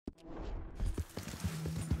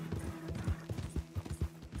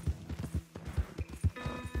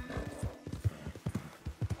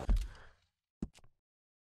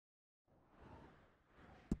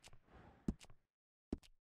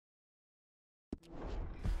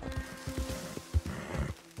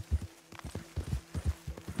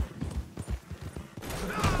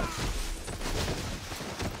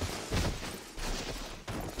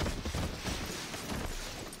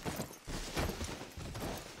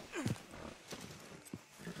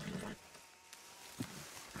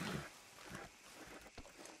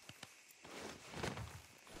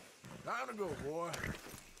Gotta go, boy.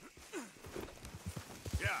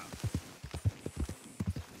 Yeah.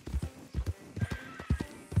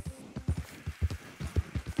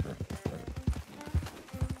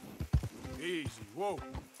 Easy, whoa.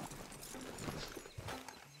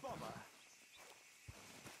 Bummer.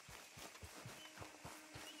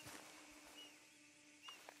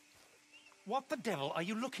 What the devil are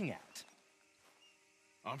you looking at?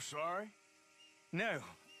 I'm sorry? No,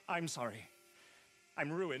 I'm sorry. I'm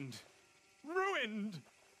ruined. Ruined!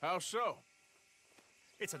 How so?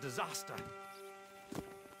 It's a disaster.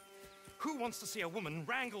 Who wants to see a woman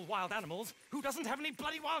wrangle wild animals who doesn't have any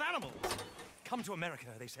bloody wild animals? Come to America,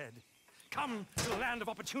 they said. Come to the land of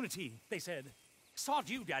opportunity, they said. Sod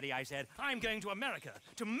you, Daddy, I said. I'm going to America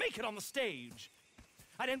to make it on the stage.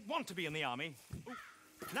 I don't want to be in the army. Ooh.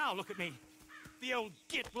 Now look at me. The old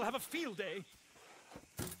git will have a field day.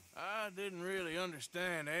 I didn't really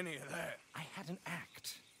understand any of that. I had an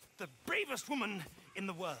act. The bravest woman in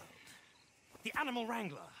the world. The animal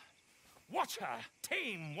wrangler. Watch her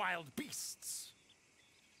tame wild beasts.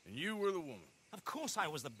 And you were the woman. Of course I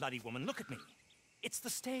was the bloody woman. Look at me. It's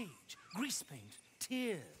the stage. Grease paint.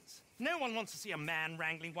 Tears. No one wants to see a man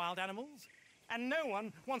wrangling wild animals. And no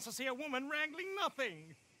one wants to see a woman wrangling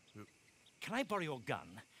nothing. Can I borrow your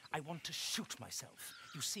gun? I want to shoot myself.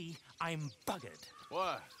 You see, I'm buggered.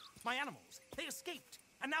 Why? My animals, they escaped.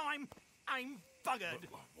 And now I'm buggered.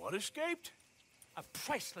 What escaped? A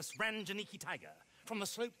priceless Ranjaniki tiger from the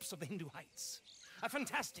slopes of the Hindu Heights. A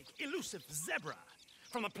fantastic, elusive zebra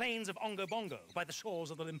from the plains of Ongo Bongo by the shores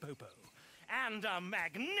of the Limpopo. And a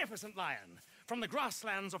magnificent lion from the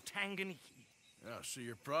grasslands of Tanganyika. Yeah, I see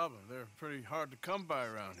your problem. They're pretty hard to come by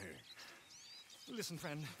around here. Listen,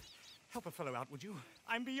 friend, help a fellow out, would you?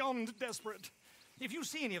 I'm beyond desperate. If you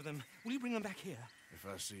see any of them, will you bring them back here? If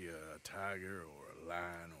I see a tiger or a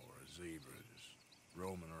lion or a zebra just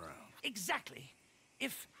roaming around. Exactly.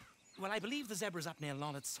 Well, I believe the zebra's up near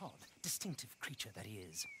Larned Sod. Distinctive creature that he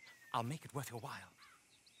is. I'll make it worth your while.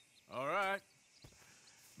 All right,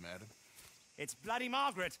 madam. It's bloody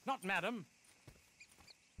Margaret, not madam.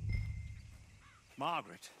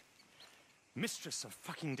 Margaret. Mistress of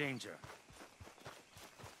fucking danger.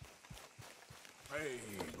 Hey,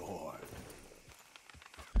 boy.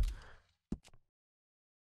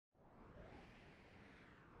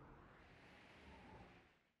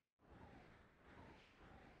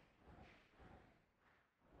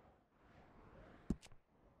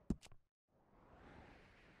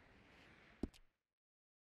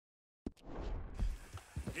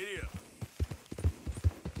 Giddy up.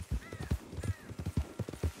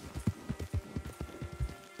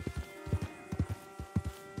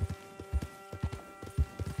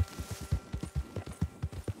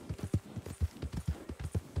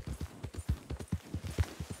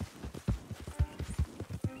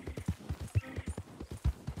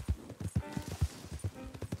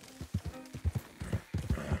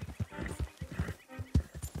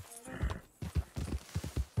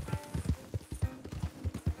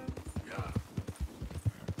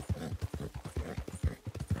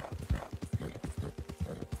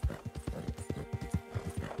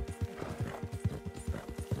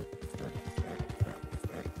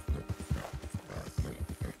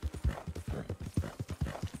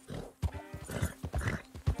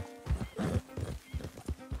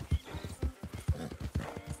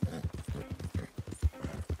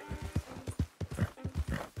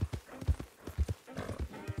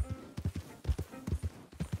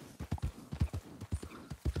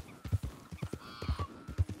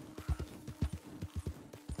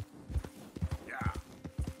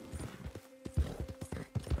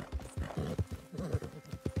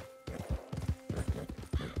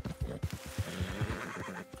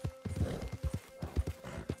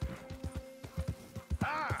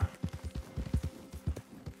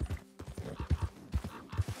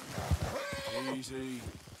 Easy.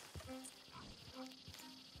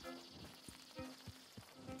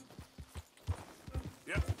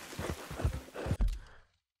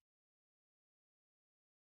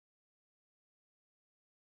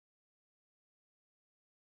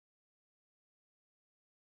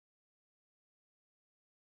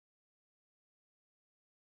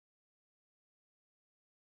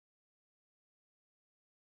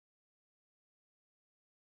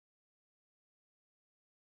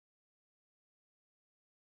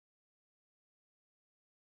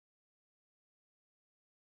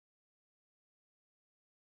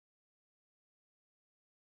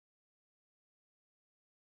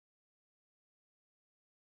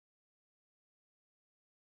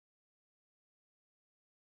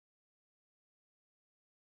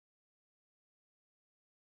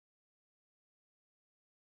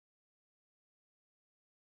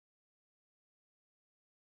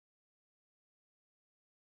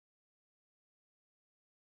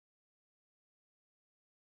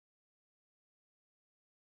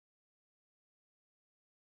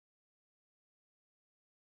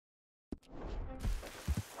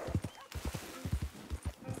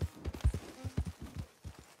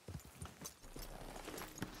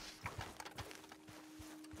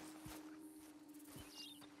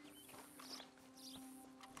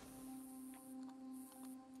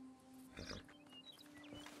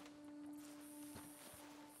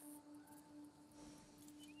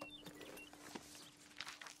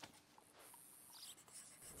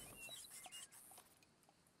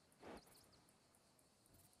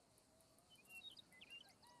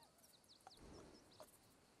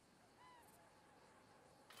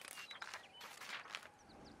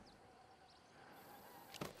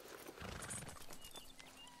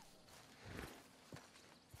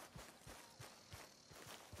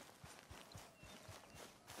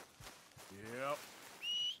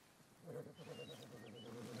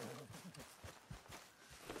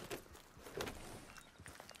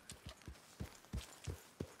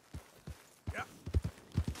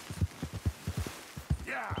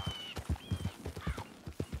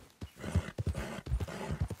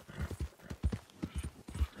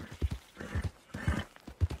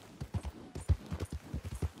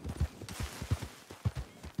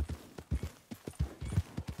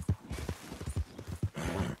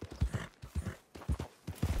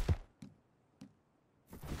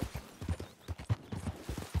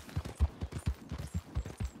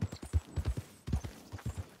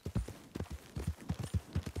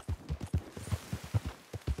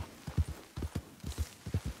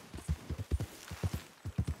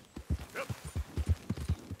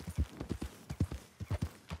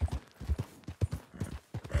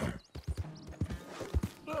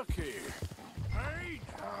 here. Hey,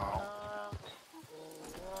 now.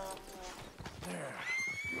 There.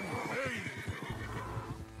 There you go.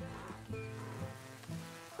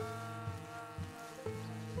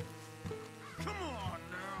 Come on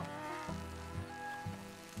now.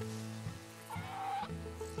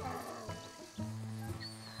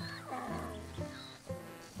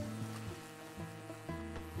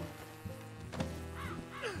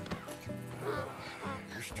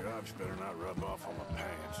 Your stripes better not rub off on my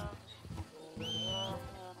pants.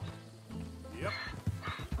 Yep.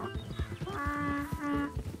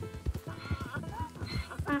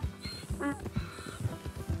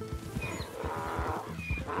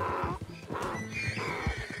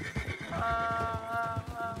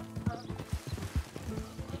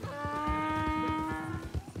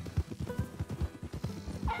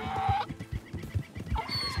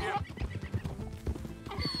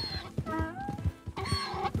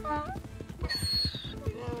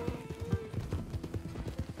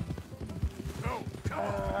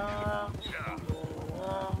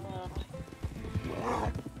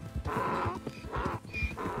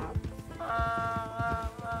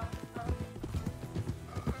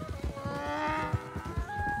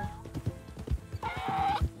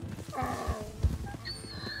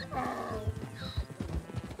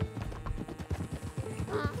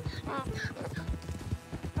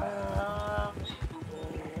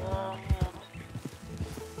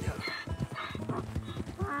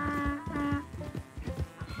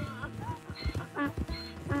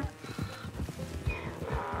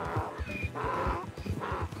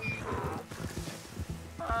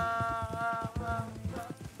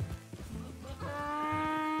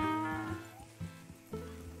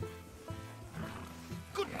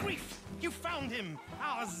 Good grief! You found him!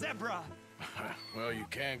 Our zebra! Well, you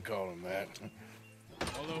can call him that.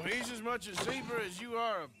 Although he's as much a zebra as you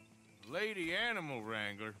are a lady animal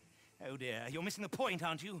wrangler. Oh dear, you're missing the point,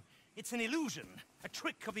 aren't you? It's an illusion. A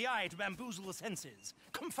trick of the eye to bamboozle the senses.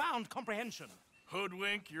 Confound comprehension.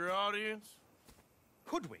 Hoodwink your audience?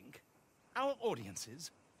 Hoodwink? Our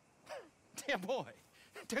audiences? Dear boy,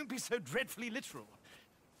 don't be so dreadfully literal.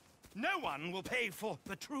 No one will pay for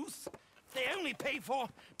the truth. They only pay for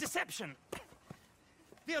deception.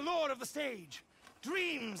 The allure of the stage,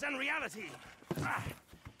 dreams and reality. Ah.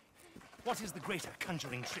 What is the greater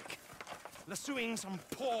conjuring trick? Lassoing some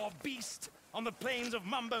poor beast on the plains of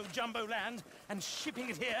mumbo-jumbo land and shipping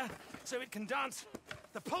it here so it can dance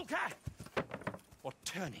the polka? Or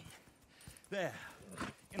turning, there,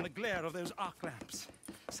 in the glare of those arc lamps,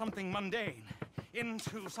 something mundane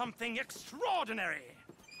into something extraordinary?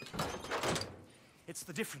 It's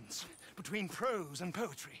the difference between prose and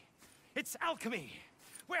poetry. It's alchemy.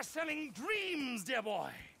 We're selling dreams, dear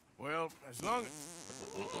boy. Well, as long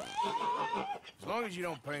as you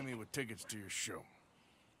don't pay me with tickets to your show.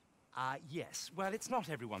 Yes. Well, it's not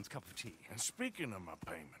everyone's cup of tea. And speaking of my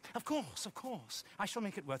payment... Of course, of course. I shall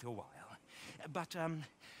make it worth your while. But,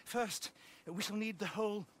 first, we shall need the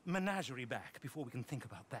whole menagerie back before we can think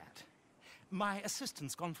about that. My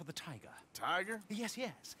assistant's gone for the tiger. Tiger? Yes,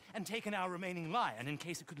 yes. And taken our remaining lion in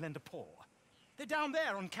case it could lend a paw. They're down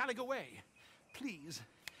there on Caliga Way. Please,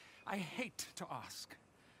 I hate to ask.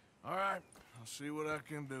 All right, I'll see what I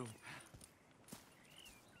can do.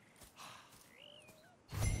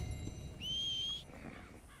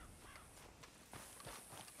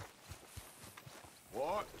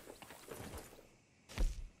 What?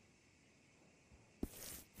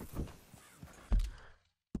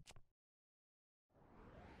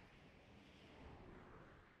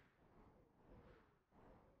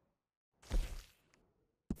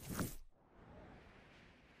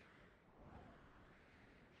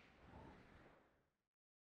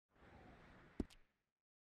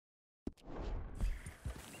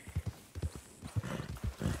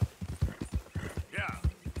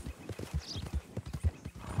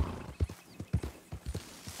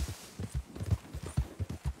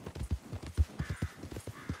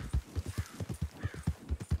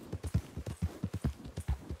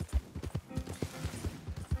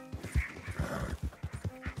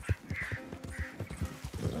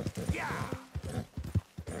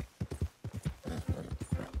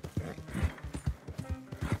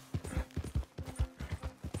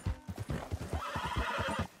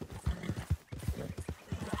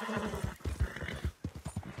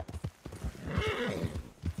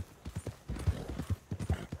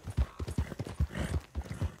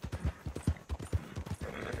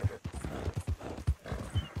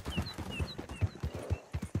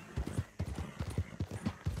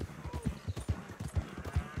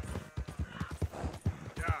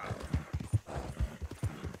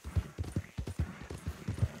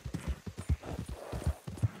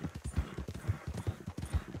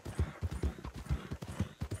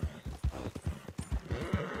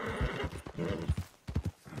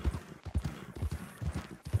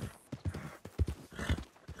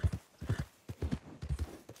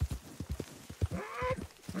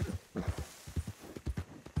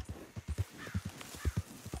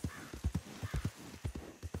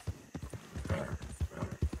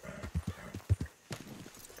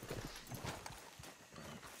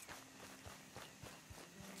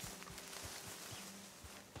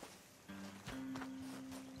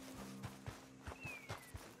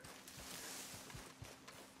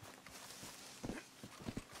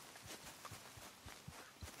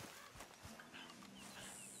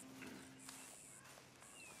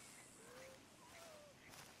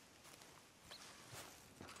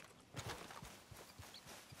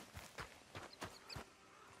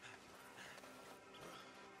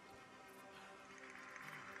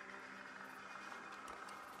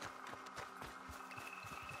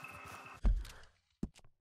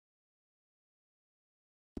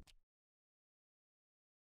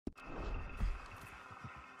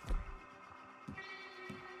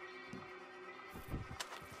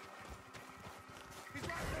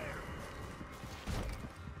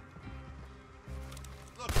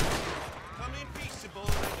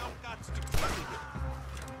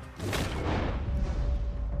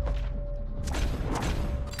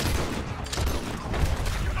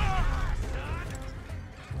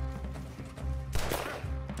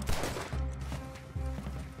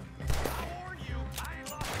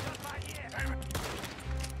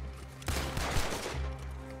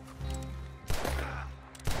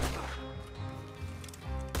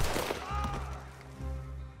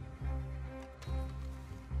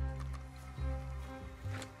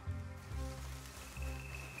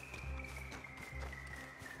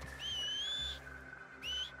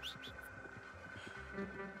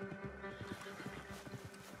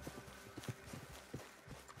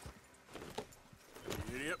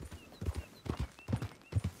 Idiot.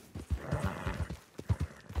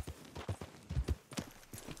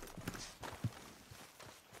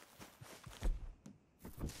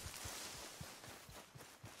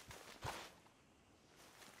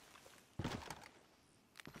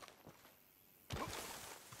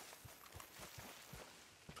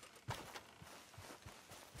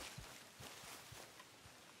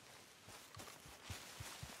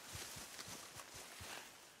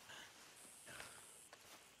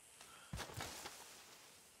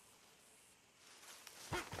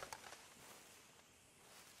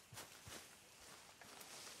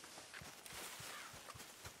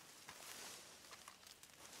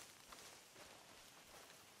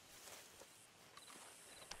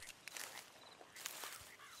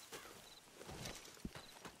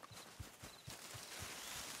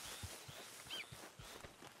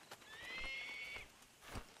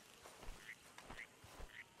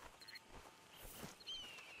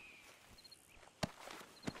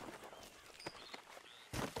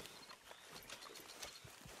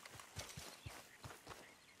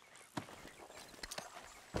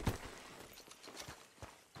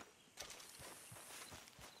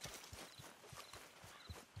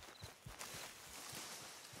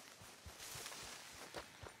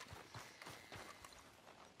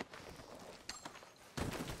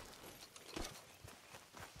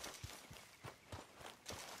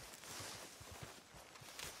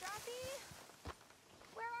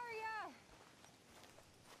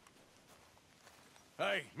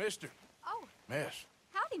 Hey, mister. Oh. Miss.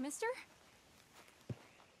 Howdy, mister.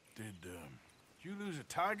 Did you lose a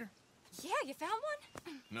tiger? Yeah, you found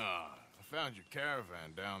one? Nah, I found your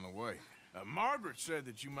caravan down the way. Margaret said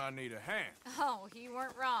that you might need a hand. Oh, you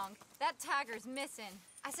weren't wrong. That tiger's missing.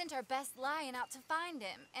 I sent our best lion out to find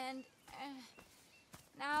him, and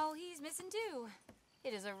now he's missing too.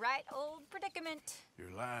 It is a right old predicament.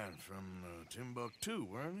 You're lying from Timbuktu,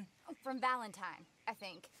 weren't you? From Valentine, I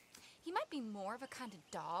think. He might be more of a kind of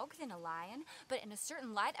dog than a lion, but in a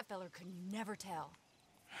certain light, a feller could never tell.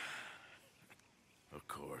 Of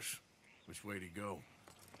course. Which way to go?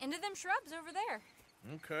 Into them shrubs over there.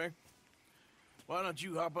 Okay. Why don't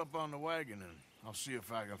you hop up on the wagon and I'll see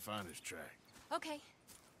if I can find his track. Okay.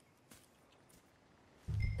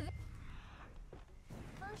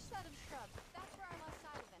 First set of shrubs. That's where I lost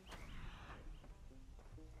sight of him.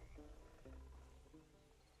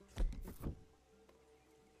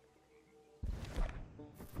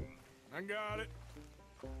 I got it.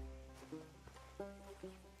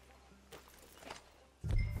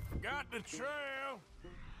 Got the trail.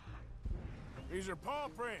 These are paw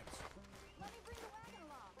prints. Let me bring the wagon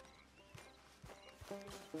along.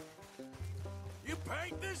 You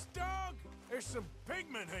paint this dog? There's some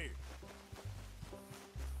pigment here.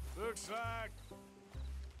 Looks like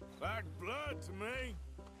blood to me.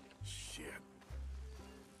 Shit.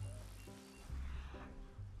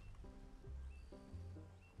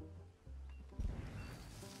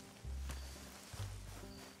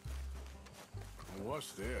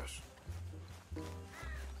 What's this?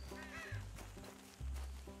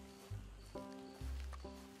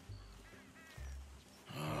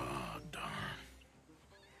 Oh, darn.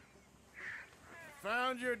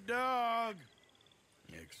 Found your dog.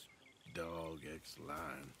 Ex-dog,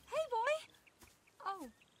 ex-lion. Hey, boy! Oh,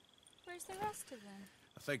 where's the rest of them?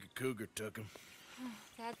 I think a cougar took him.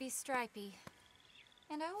 That'd be Stripey.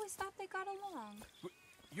 And I always thought they got along.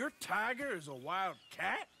 Your tiger is a wild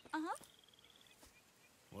cat? Uh-huh.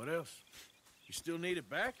 What else? You still need it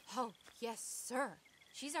back? Oh, yes, sir.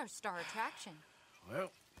 She's our star attraction. Well,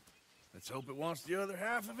 let's hope it wants the other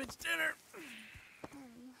half of its dinner.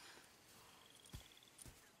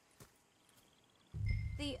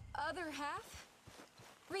 The other half?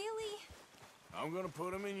 Really? I'm gonna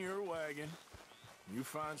put him in your wagon. You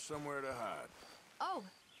find somewhere to hide. Oh.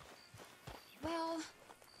 Well,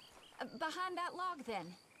 behind that log,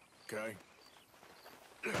 then. Okay.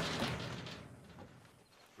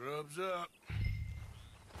 Scrubs up.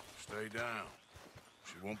 Stay down.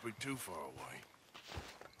 She won't be too far away.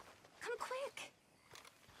 Come quick.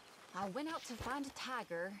 I went out to find a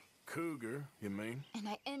tiger. Cougar, you mean? And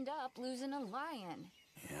I end up losing a lion.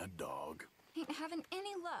 Yeah, dog. Ain't having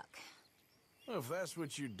any luck. Well, if that's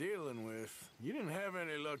what you're dealing with, you didn't have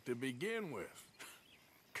any luck to begin with.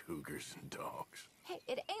 Cougars and dogs. Hey,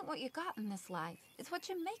 it ain't what you got in this life. It's what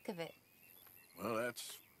you make of it. Well,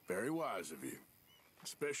 that's very wise of you.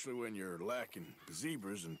 Especially when you're lacking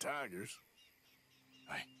zebras and tigers.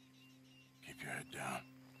 Hey, keep your head down.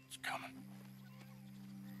 It's coming.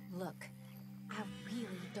 Look, I really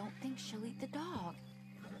don't think she'll eat the dog.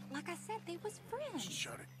 said they was friends.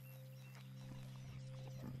 Shut it.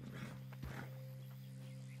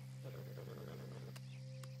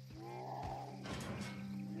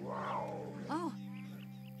 Oh,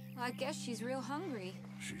 I guess she's real hungry.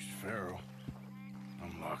 She's feral.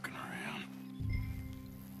 I'm locking her in.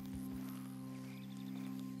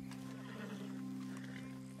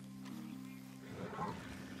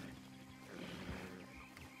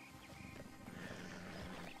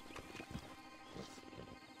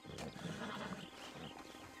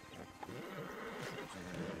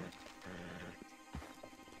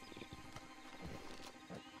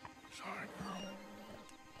 Sorry, girl.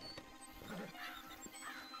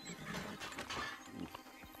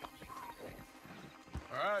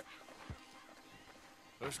 All right.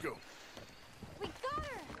 Let's go. We got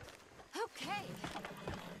her! Okay.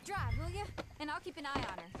 Drive, will you? And I'll keep an eye on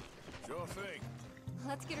her. Sure thing.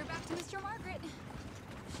 Let's get her back to Mr. Margaret.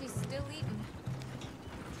 She's still eating.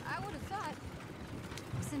 I would have thought,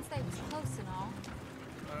 since they was close and all.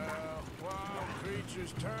 Wild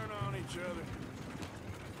creatures turn on each other.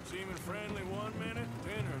 Seeming friendly one minute,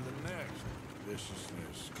 dinner the next.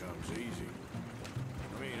 Viciousness comes easy.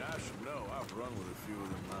 I mean, I should know. I've run with a few of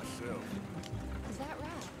them myself. Is that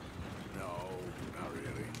right? No, not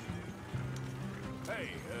really. Hey,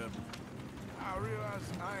 I realize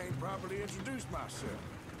I ain't properly introduced myself.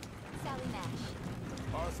 Sally Nash.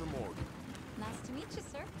 Arthur Morgan. Nice to meet you,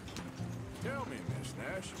 sir. Tell me, Miss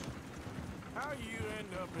Nash, how you end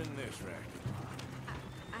up in this racket?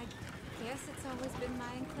 I guess it's always been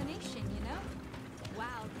my inclination, you know?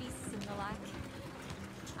 Wild beasts and the like.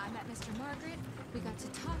 I met Mr. Margaret, we got to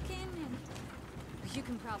talking, and you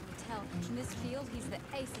can probably tell, in this field, he's the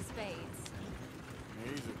ace of spades.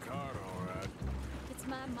 He's a card, all right. It's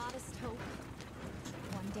my modest hope,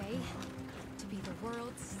 one day, to be the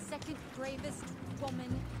world's second bravest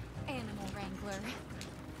woman animal wrangler.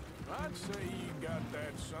 I'd say you got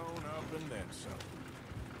that sewn up and then some.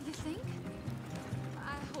 You think?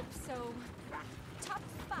 I hope so. Top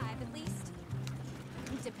 5, at least.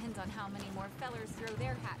 Depends on how many more fellers throw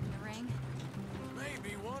their hat in the ring.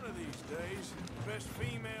 Maybe one of these days, the best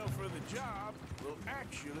female for the job will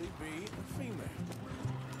actually be a female.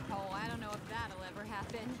 Oh, I don't know if that'll ever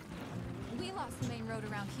happen. We lost the main road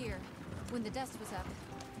around here when the dust was up.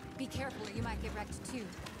 Be careful or you might get wrecked too.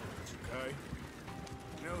 Okay?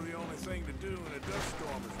 You know the only thing to do in a dust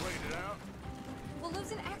storm is wait it out? We'll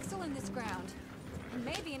lose an axle in this ground. And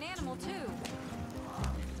maybe an animal too.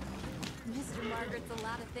 Mr. Margaret's a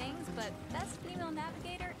lot of things, but best female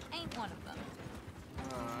navigator ain't one of them.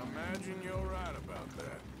 I imagine you're right about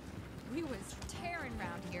that. We was tearing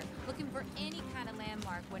around here, looking for any kind of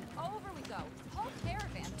landmark when over we go. Whole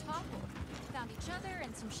caravan toppled. Found each other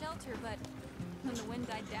and some shelter, but when the wind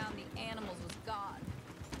died down, the animals was gone.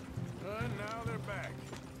 And now they're back.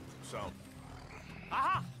 So,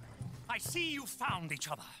 Aha! I see you found each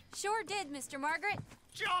other. Sure did, Mr. Margaret.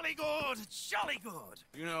 Jolly good, jolly good.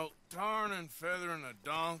 you know, tarring and feathering a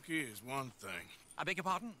donkey is one thing. I beg your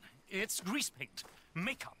pardon? It's grease paint,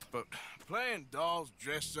 makeup. But playing dolls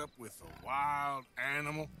dressed up with a wild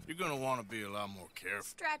animal, you're gonna want to be a lot more careful.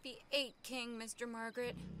 Strappy ate King, Mr.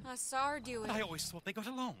 Margaret. I saw her do it. I always thought they got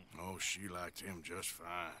along. Oh, she liked him just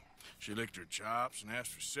fine. She licked her chops and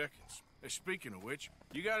asked for seconds. Hey, speaking of which,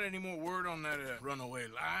 you got any more word on that runaway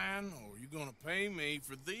lion, or you gonna pay me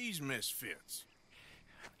for these misfits?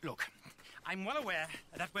 Look, I'm well aware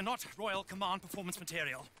that we're not Royal Command performance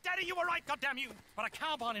material. Daddy, you were right, goddammit you! But a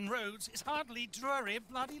cow barn in Rhodes is hardly Drury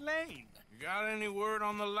Bloody Lane. You got any word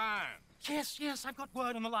on the lion? Yes, I've got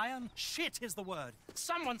word on the lion. Shit is the word.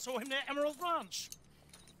 Someone saw him near Emerald Ranch.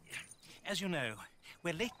 As you know,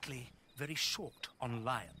 we're lately very short on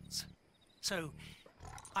lions. So,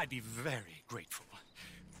 I'd be very grateful.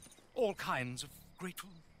 All kinds of grateful.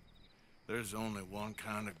 There's only one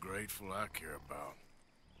kind of grateful I care about.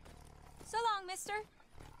 So long, mister.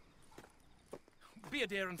 Be a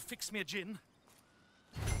dear and fix me a gin.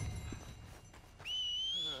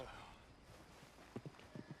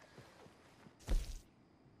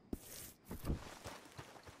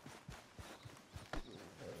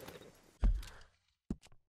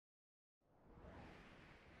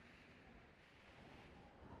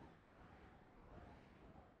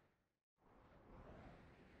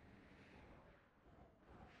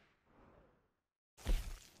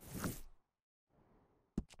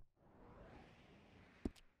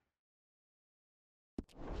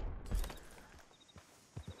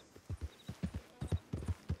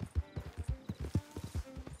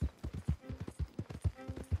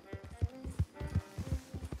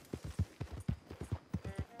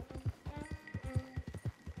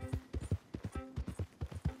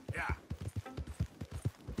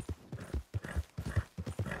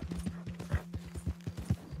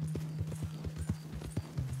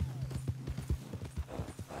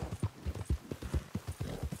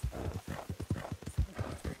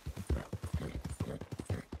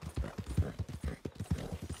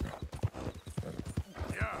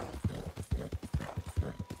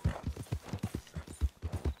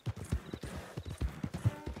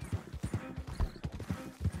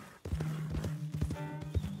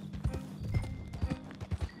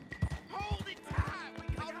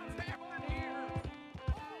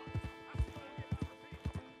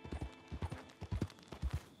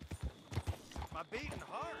 My beating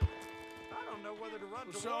heart. I don't know whether to run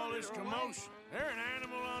What's toward all it this or away. commotion? There an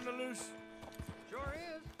animal on the loose? Sure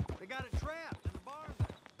is. They got it trapped in the barn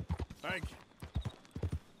there. Thank you.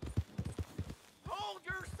 Hold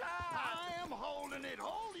your side! I am holding it.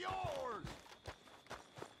 Hold yours!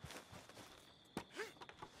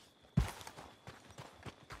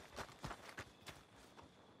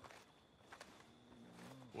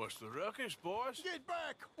 What's the ruckus, boys? Get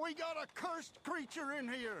back! We got a cursed creature in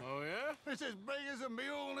here. Oh, yeah? It's as big as a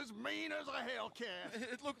mule and as mean as a hellcat.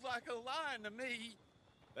 It looks like a lion to me.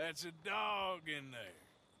 That's a dog in there.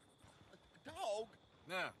 A dog?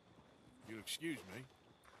 Now, you'll excuse me.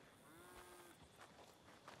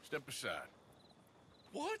 Step aside.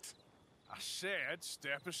 What? I said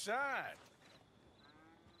step aside.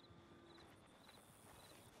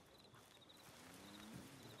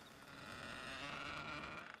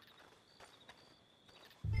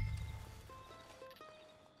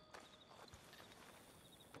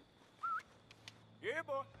 Yeah,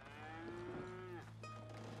 boy.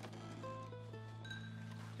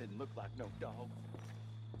 Didn't look like no dog.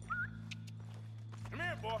 Come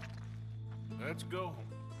here, boy. Let's go.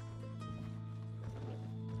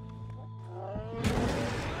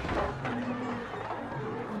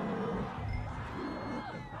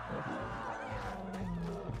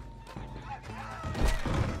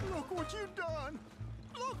 Look what you done!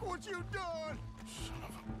 Look what you done! Son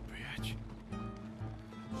of a bitch.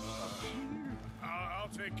 I'll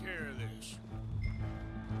take care of this.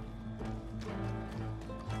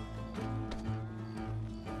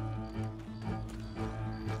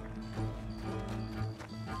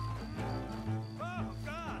 Oh,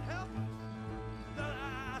 God, help me!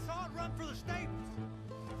 I saw it run for the stables.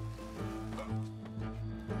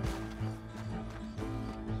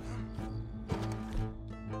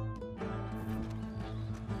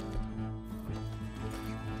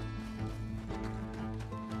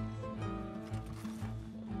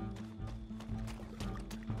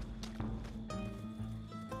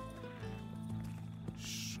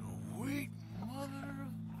 Sweet mother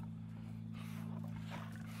of...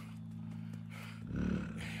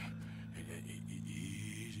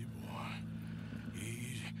 Easy, boy.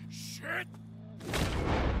 Easy. Shit!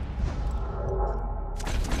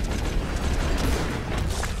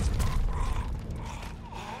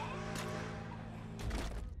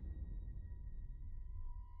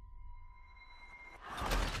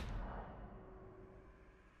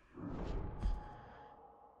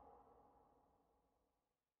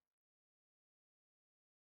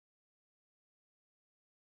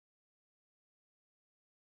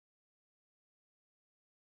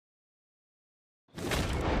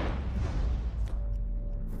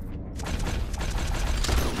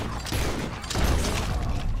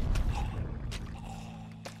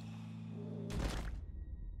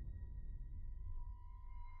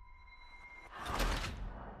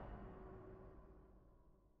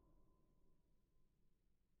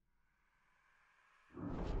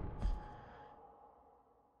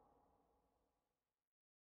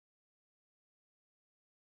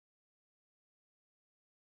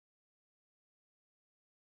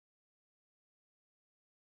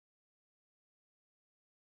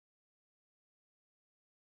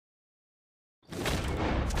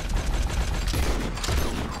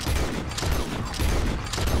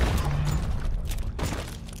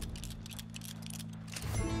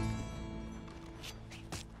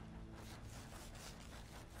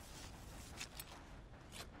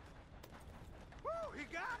 Woo, he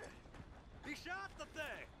got it! He shot the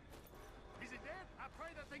thing! Is he dead? I pray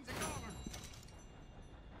that thing's a goner.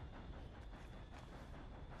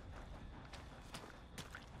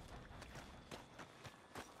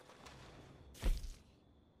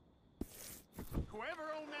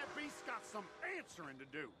 Whoever owned that beast got some answering to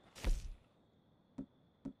do.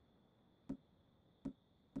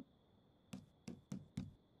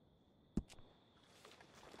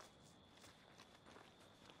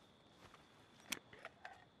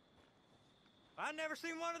 I never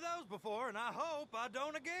seen one of those before, and I hope I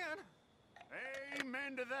don't again.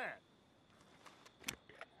 Amen to that.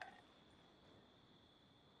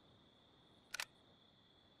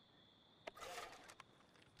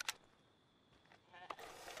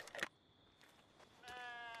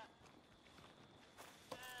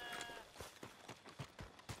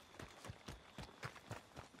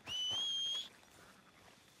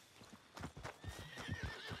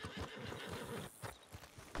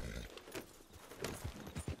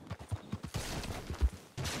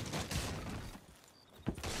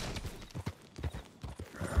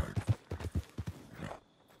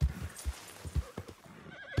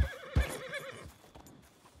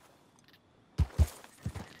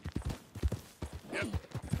 me!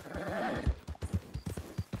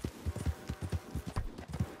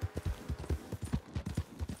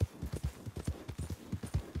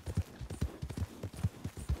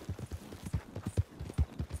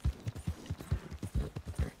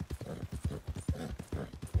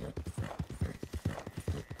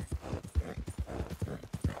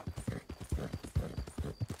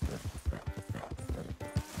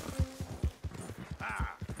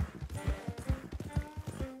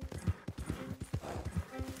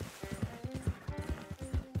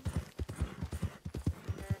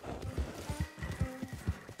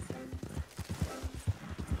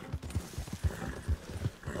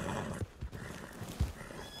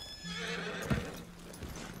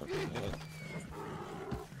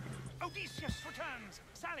 Odysseus returns!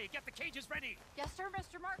 Sally, get the cages ready! Yes, sir,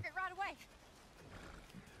 Mr. Margaret, right away.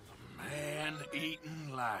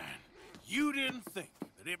 Man-eating lion. You didn't think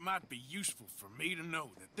that it might be useful for me to know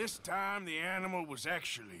that this time the animal was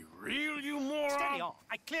actually real, you moron? Steady on.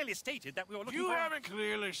 I clearly stated that we were looking You for... haven't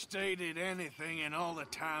clearly stated anything in all the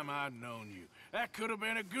time I've known you. That could have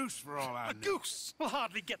been a goose for all I A knew. goose will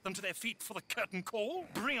hardly get them to their feet for the curtain call.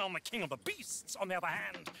 Bring on the king of the beasts, on the other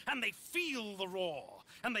hand, and they feel the roar.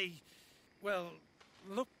 And they, well,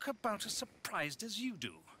 look about as surprised as you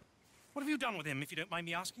do. What have you done with him, if you don't mind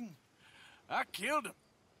me asking? I killed him.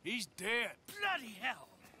 He's dead. Bloody hell!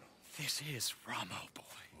 This is Ramo, boy.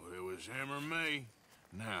 Well, it was him or me.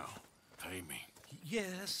 Now, pay me.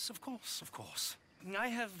 Yes, of course, of course. I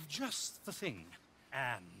have just the thing.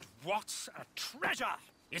 And what a treasure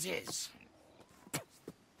it is!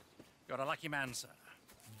 You're a lucky man, sir.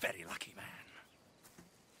 Very lucky man.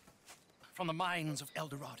 From the mines of El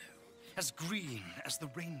Dorado, as green as the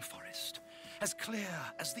rainforest, as clear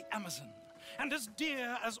as the Amazon, and as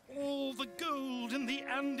dear as all the gold in the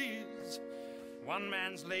Andes. One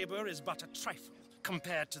man's labor is but a trifle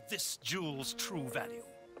compared to this jewel's true value.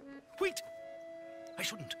 Wait! I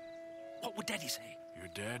shouldn't. What would Daddy say? Your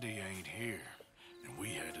daddy ain't here, and we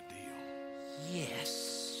had a deal.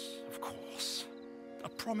 Yes, of course. A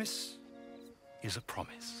promise is a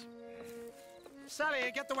promise.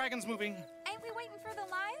 Sally, get the wagons moving. Ain't we waiting for the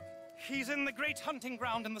lion? He's in the great hunting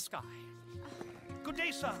ground in the sky. Good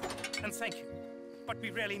day, sir, and thank you. But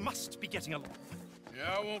we really must be getting along.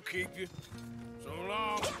 Yeah, I won't keep you. So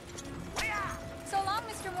long. So long,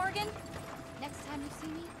 Mr. Morgan. Next time you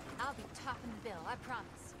see me, I'll be topping the bill, I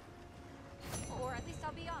promise. Or at least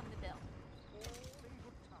I'll be on the bill.